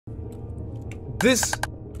This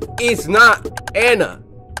is not Anna.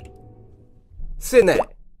 Sit in that.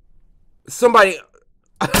 Somebody.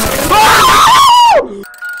 Oh!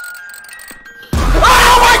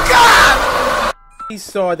 Oh my God! He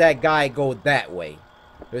saw that guy go that way.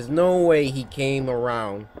 There's no way he came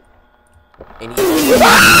around and he.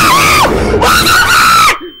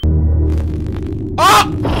 Oh!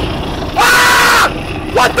 Ah!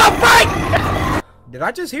 What the frick? Did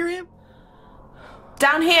I just hear him?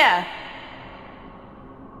 Down here.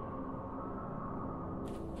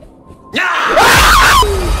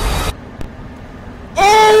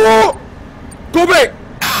 Oh! Go back!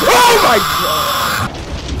 Oh my God!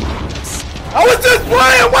 I was just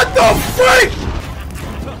playing. What the freak?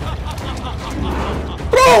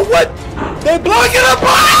 Bro, what? They blocking up!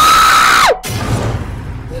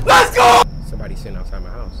 Let's go! Somebody sitting outside my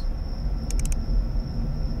house.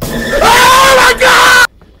 Oh my God!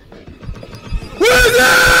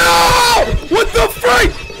 What the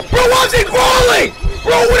freak? Bro, why's he crawling?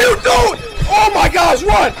 Bro, what are you doing? Oh my gosh,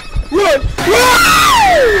 run! Run!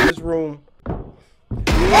 Run! This room.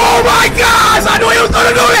 Oh my gosh! I knew he was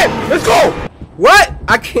gonna do it! Let's go! What?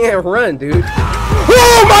 I can't run, dude.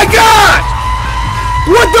 Oh my gosh!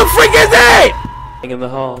 What the freak is that? In the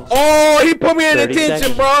halls. Oh, he put me in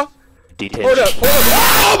detention, bro. Detention. Hold up, hold up.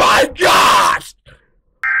 Oh my gosh!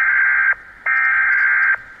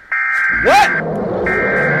 What?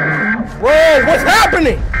 Bro, what's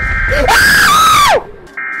happening? Ah!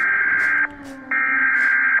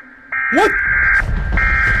 What?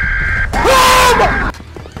 Oh my!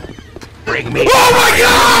 Bring me. Oh my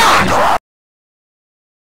God!